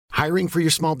Hiring for your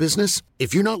small business?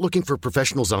 If you're not looking for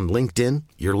professionals on LinkedIn,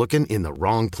 you're looking in the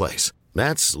wrong place.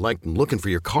 That's like looking for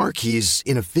your car keys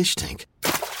in a fish tank.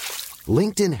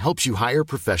 LinkedIn helps you hire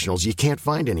professionals you can't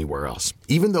find anywhere else,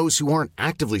 even those who aren't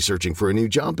actively searching for a new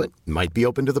job but might be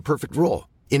open to the perfect role.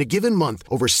 In a given month,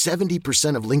 over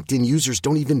 70% of LinkedIn users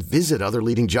don't even visit other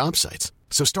leading job sites.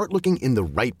 So start looking in the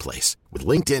right place. With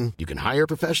LinkedIn, you can hire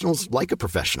professionals like a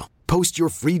professional. Post your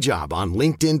free job on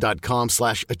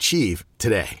linkedin.com/achieve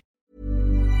today.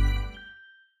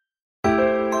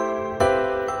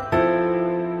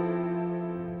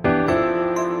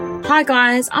 Hi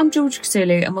guys, I'm Georgia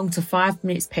Kasulu and welcome to 5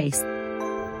 Minutes Peace.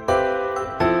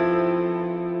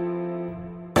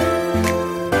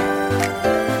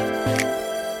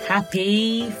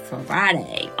 Happy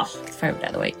Friday. Oh, favourite day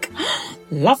of the week.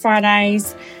 Love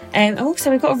Fridays. And also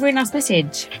we've got a really nice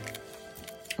message.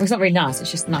 Well, it's not really nice,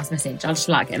 it's just a nice message. I just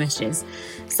like getting messages.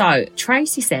 So,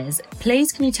 Tracy says,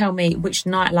 please can you tell me which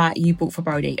nightlight you bought for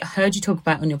Brody? I heard you talk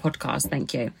about it on your podcast,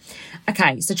 thank you.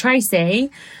 Okay, so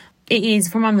Tracy, it is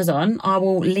from Amazon. I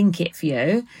will link it for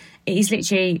you. It is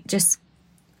literally just,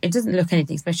 it doesn't look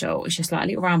anything special. It's just like a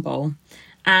little round ball.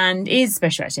 And it is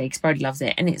special actually because Brody loves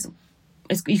it. And it's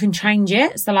you can change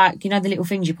it. So like, you know, the little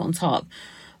things you put on top.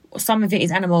 Some of it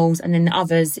is animals and then the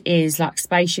others is like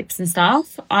spaceships and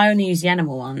stuff. I only use the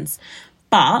animal ones.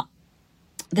 But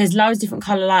there's loads of different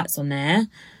colour lights on there.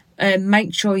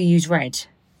 Make sure you use red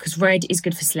because red is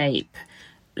good for sleep.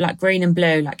 Like green and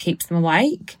blue like keeps them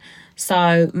awake.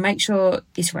 So make sure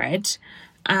it's red.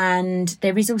 And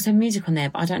there is also music on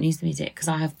there, but I don't use the music because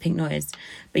I have pink noise.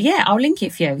 But yeah, I'll link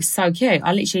it for you. It's so cute.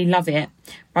 I literally love it.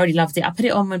 Brody loves it. I put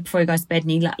it on before he goes to bed and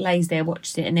he like lays there,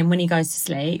 watches it. And then when he goes to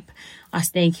sleep, I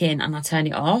sneak in and I turn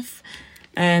it off.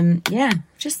 Yeah,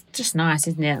 just nice,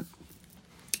 isn't it?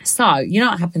 So, you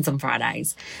know what happens on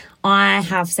Fridays? I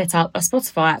have set up a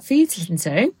Spotify for you to listen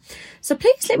to. So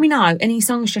please let me know any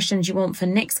song suggestions you want for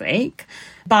next week.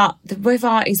 But the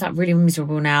weather is like really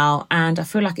miserable now and I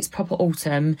feel like it's proper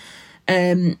autumn.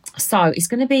 So it's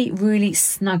going to be really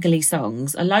snuggly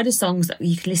songs. A load of songs that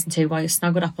you can listen to while you're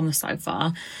snuggled up on the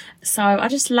sofa. So I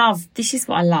just love, this is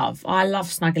what I love. I love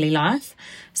snuggly life.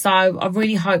 So I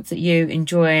really hope that you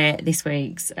enjoy this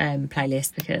week's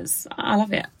playlist because I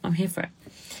love it. I'm here for it.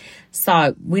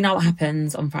 So we know what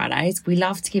happens on Fridays. We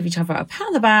love to give each other a pat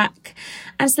on the back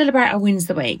and celebrate our wins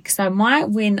of the week. So my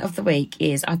win of the week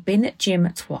is I've been at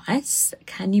gym twice.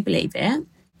 Can you believe it?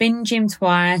 Been gym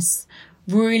twice.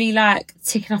 Really like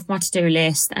ticking off my to-do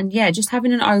list. And yeah, just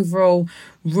having an overall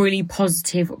really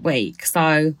positive week.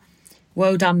 So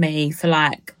well done me for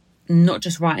like not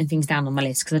just writing things down on my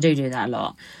list because I do that a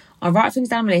lot. I write things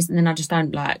down on my list and then I just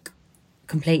don't like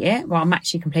complete it. Well, I'm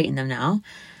actually completing them now.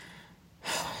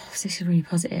 This is really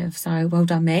positive. So well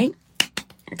done me.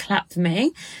 A clap for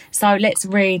me. So let's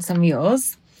read some of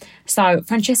yours. So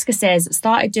Francesca says,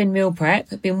 started doing meal prep,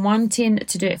 been wanting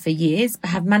to do it for years, but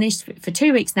have managed for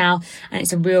 2 weeks now and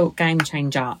it's a real game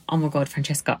changer. Oh my God,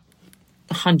 Francesca,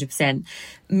 100%.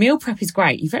 Meal prep is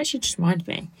great. You've actually just reminded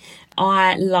me.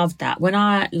 I loved that. When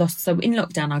I so in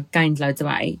lockdown, I gained loads of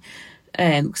weight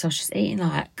because I was just eating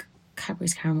like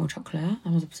Cadbury's caramel chocolate. I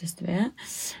was obsessed with it.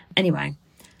 Anyway,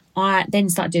 I then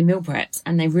started doing meal preps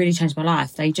and they really changed my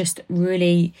life. They just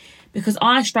really, because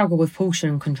I struggle with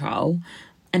portion control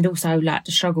and also like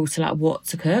the struggle to like what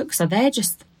to cook. So they're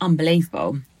just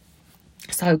unbelievable.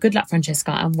 So good luck,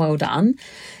 Francesca, and well done.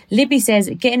 Libby says,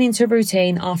 getting into a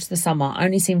routine after the summer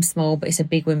only seems small, but it's a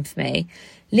big win for me.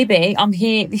 Libby, I'm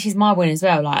here. This is my win as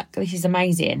well. Like, this is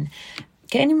amazing.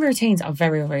 Getting in routines are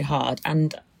very, very hard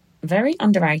and very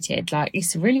underrated. Like,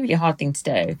 it's a really, really hard thing to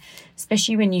do,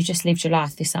 especially when you just lived your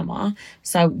life this summer.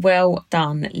 So well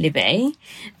done, Libby.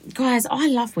 Guys, I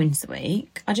love wins of the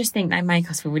week. I just think they make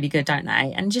us feel really good, don't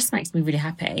they? And it just makes me really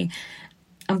happy.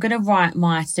 I'm going to write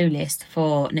my to-do list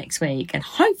for next week and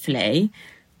hopefully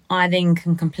I then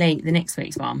can complete the next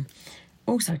week's one.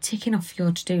 Also, ticking off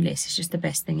your to-do list is just the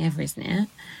best thing ever, isn't it?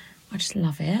 I just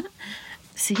love it.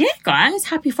 So yeah, guys,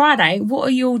 happy Friday. What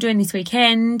are you all doing this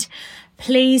weekend?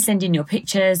 Please send in your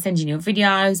pictures, send in your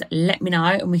videos, let me know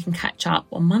and we can catch up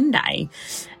on Monday.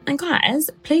 And guys,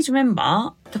 please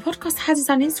remember, the podcast has its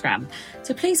own Instagram.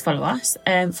 So please follow us,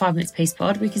 5 Minutes Peace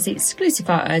Pod. We can see exclusive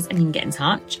photos and you can get in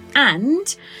touch.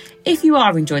 And if you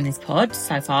are enjoying this pod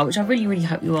so far, which I really, really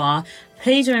hope you are,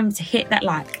 please remember to hit that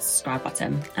like, subscribe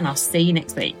button. And I'll see you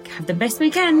next week. Have the best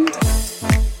weekend.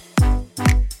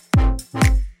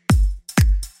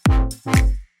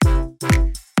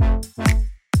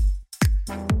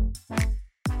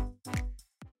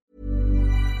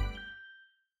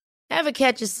 Ever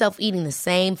catch yourself eating the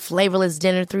same flavorless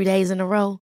dinner 3 days in a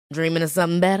row? Dreaming of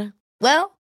something better?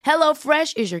 Well,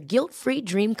 HelloFresh is your guilt-free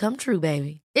dream come true,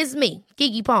 baby. It's me,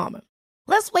 Keke Palmer.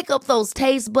 Let's wake up those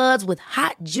taste buds with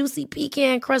hot, juicy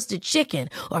pecan-crusted chicken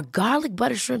or garlic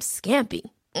butter shrimp scampi.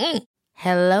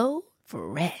 Hello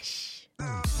Fresh.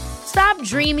 Stop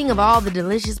dreaming of all the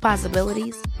delicious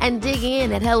possibilities and dig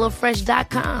in at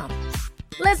HelloFresh.com.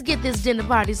 Let's get this dinner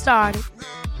party started.